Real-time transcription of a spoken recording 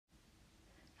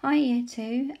Hi Year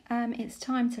 2, it's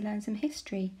time to learn some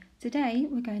history. Today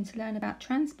we're going to learn about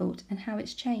transport and how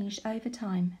it's changed over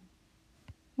time.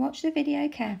 Watch the video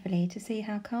carefully to see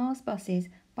how cars, buses,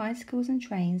 bicycles and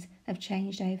trains have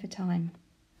changed over time.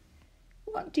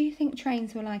 What do you think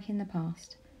trains were like in the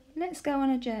past? Let's go on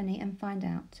a journey and find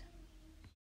out.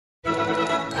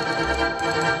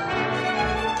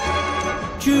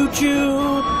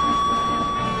 Choo-choo!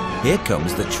 Here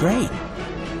comes the train.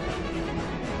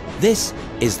 This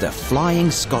is the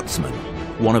Flying Scotsman,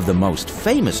 one of the most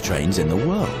famous trains in the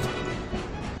world.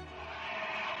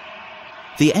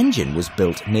 The engine was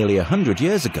built nearly 100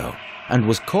 years ago and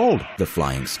was called the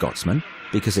Flying Scotsman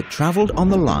because it travelled on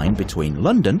the line between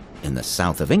London in the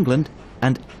south of England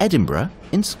and Edinburgh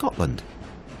in Scotland.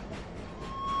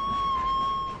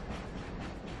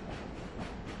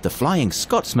 The Flying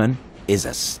Scotsman is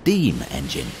a steam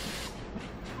engine.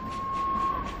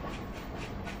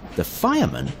 The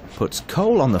fireman puts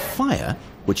coal on the fire,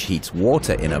 which heats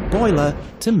water in a boiler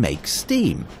to make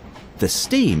steam. The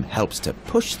steam helps to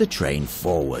push the train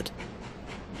forward.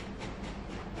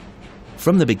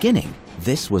 From the beginning,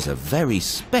 this was a very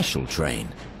special train.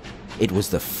 It was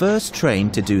the first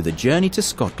train to do the journey to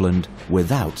Scotland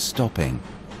without stopping.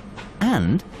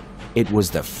 And it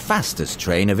was the fastest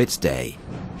train of its day.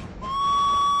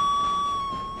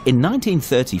 In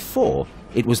 1934,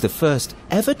 it was the first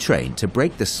ever train to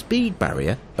break the speed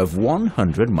barrier of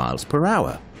 100 miles per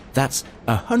hour. That's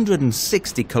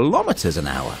 160 kilometers an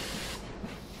hour.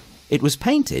 It was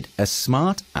painted a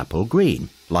smart apple green,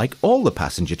 like all the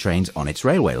passenger trains on its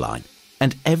railway line,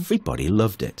 and everybody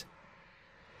loved it.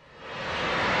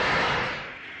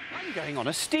 I'm going on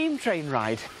a steam train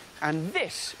ride, and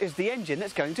this is the engine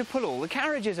that's going to pull all the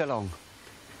carriages along.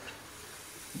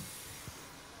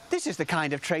 This is the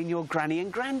kind of train your granny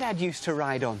and grandad used to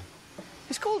ride on.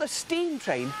 It's called a steam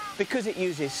train because it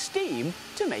uses steam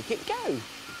to make it go.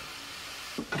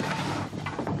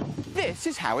 This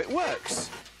is how it works.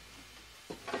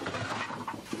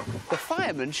 The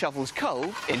fireman shovels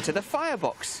coal into the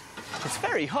firebox. It's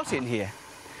very hot in here,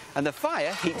 and the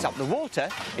fire heats up the water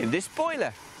in this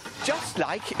boiler, just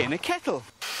like in a kettle.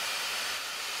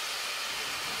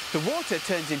 The water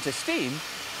turns into steam,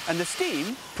 and the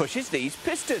steam pushes these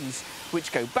pistons,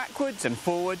 which go backwards and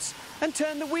forwards and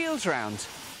turn the wheels round.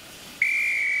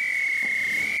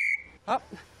 Up,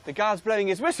 the guard's blowing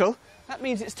his whistle. That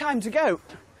means it's time to go.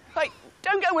 Hey,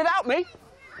 don't go without me!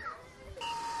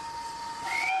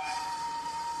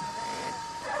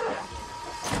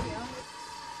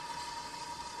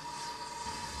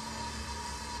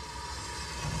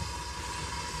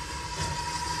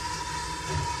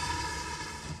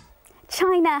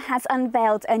 China has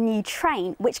unveiled a new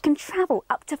train which can travel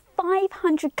up to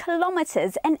 500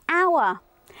 kilometers an hour.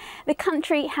 The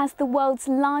country has the world's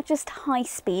largest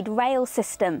high-speed rail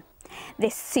system.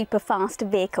 This super-fast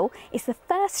vehicle is the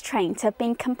first train to have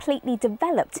been completely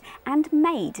developed and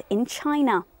made in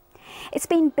China. It's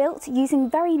been built using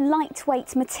very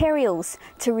lightweight materials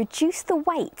to reduce the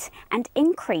weight and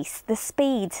increase the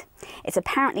speed. It's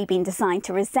apparently been designed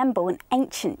to resemble an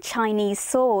ancient Chinese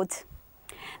sword.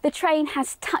 The train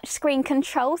has touchscreen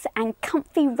controls and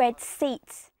comfy red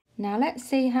seats. Now let's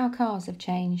see how cars have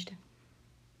changed.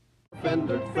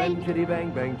 Fender friend, chitty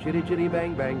bang bang, chitty chitty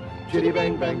bang bang, chitty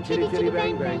bang bang, chitty chitty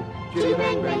bang bang, chitty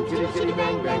bang bang, chitty chitty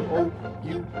bang bang. Oh,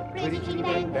 you pretty chitty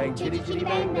bang bang, chitty chitty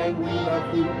bang bang, we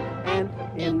love you. And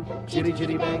in chitty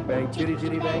chitty bang bang, chitty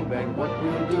chitty bang bang, what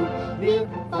we'll do? Live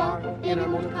far in our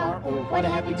motor car. Oh, what a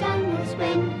happy time we'll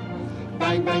spend.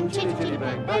 Bang bang, chitty chitty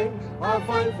bang bang, our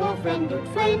fine four-fendered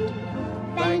friend.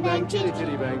 Bang bang, chitty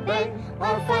chitty bang bang,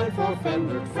 our fine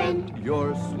four-fendered friend.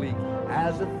 You're sleek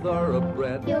as a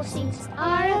thoroughbred. Your seats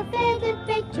are a feathered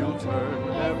bed. You'll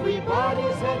turn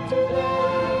everybody's head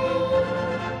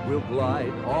today. We'll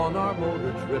glide on our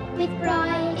motor trip With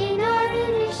pride in our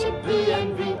leadership, the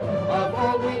envy of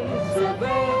all we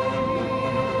survey.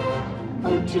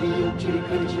 Oh, chitty,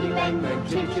 pretty, chitty, bang, bang,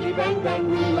 chitty, bang, bang,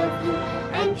 we love you.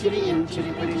 And chitty,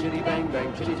 pretty, chitty, bang,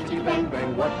 bang, chitty, bang,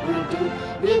 bang, what we'll do?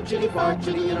 Live chitty, far,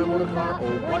 chitty, in our motor car,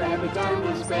 oh, what a happy time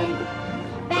we'll spend.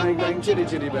 Bang, bang, chitty,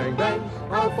 bang, bang,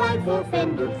 our fine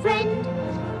four-fendered friend.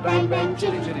 Bang, bang,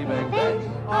 chitty, bang, bang,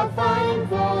 our fine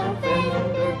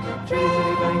four-fendered chitty,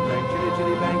 bang, bang,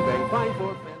 chitty, bang, bang, fine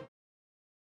four-fendered.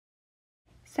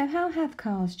 So how have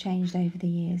cars changed over the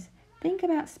years? Think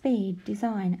about speed,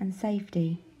 design and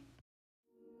safety.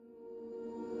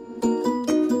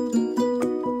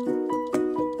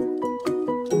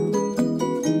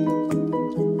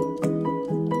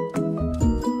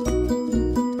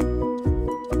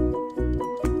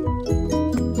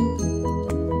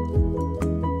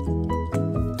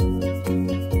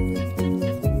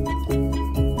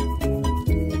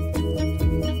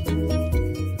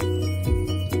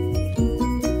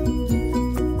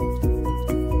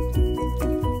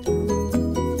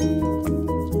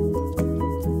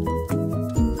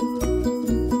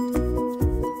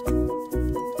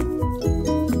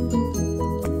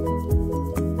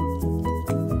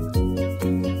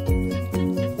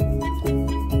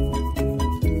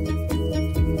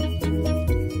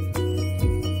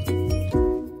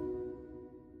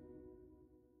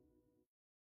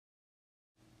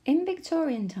 In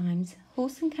Victorian times,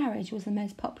 horse and carriage was the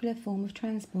most popular form of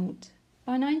transport.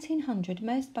 By 1900,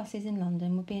 most buses in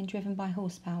London were being driven by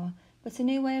horsepower, but a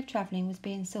new way of travelling was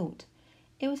being sought.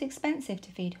 It was expensive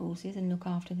to feed horses and look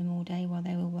after them all day while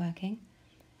they were working.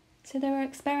 So there were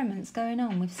experiments going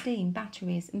on with steam,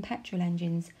 batteries and petrol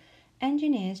engines.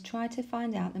 Engineers tried to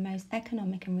find out the most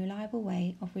economic and reliable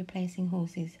way of replacing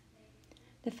horses.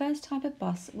 The first type of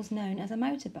bus was known as a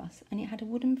motor bus, and it had a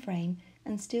wooden frame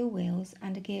and steel wheels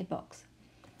and a gearbox.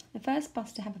 The first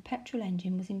bus to have a petrol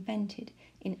engine was invented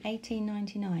in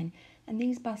 1899, and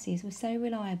these buses were so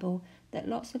reliable that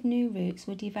lots of new routes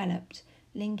were developed,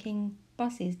 linking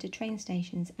buses to train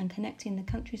stations and connecting the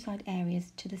countryside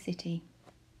areas to the city.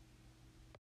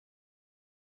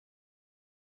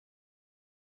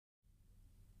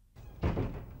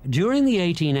 During the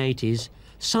 1880s,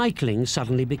 cycling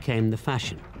suddenly became the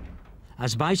fashion,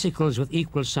 as bicycles with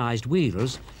equal-sized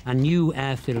wheels and new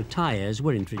air-filled tyres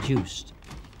were introduced.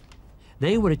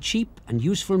 They were a cheap and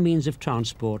useful means of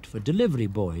transport for delivery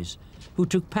boys who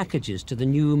took packages to the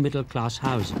new middle-class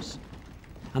houses.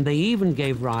 And they even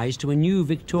gave rise to a new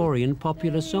Victorian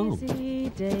popular song. Daisy,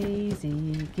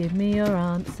 Daisy, give me your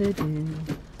answer do.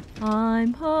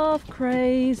 I'm half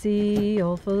crazy,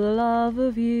 all for the love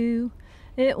of you.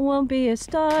 It won't be a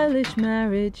stylish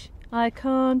marriage, I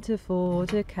can't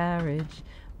afford a carriage,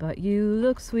 but you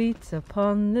look sweet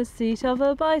upon the seat of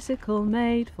a bicycle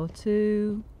made for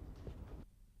two.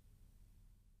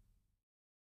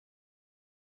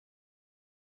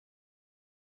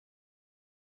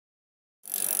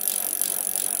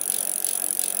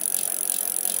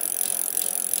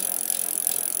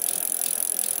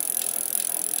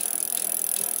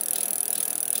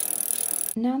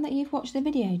 Now that you've watched the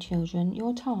video, children,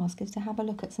 your task is to have a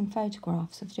look at some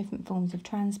photographs of different forms of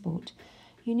transport.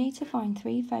 You need to find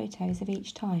 3 photos of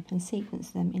each type and sequence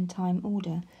them in time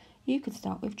order. You could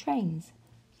start with trains.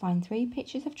 Find 3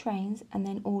 pictures of trains and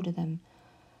then order them,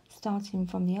 starting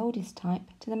from the oldest type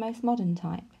to the most modern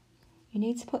type. You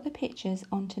need to put the pictures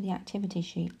onto the activity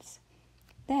sheets.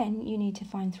 Then you need to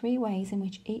find 3 ways in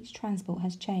which each transport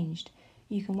has changed.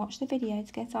 You can watch the video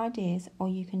to get ideas, or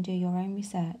you can do your own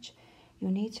research. You'll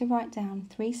need to write down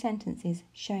 3 sentences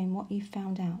showing what you've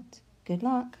found out. Good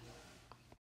luck!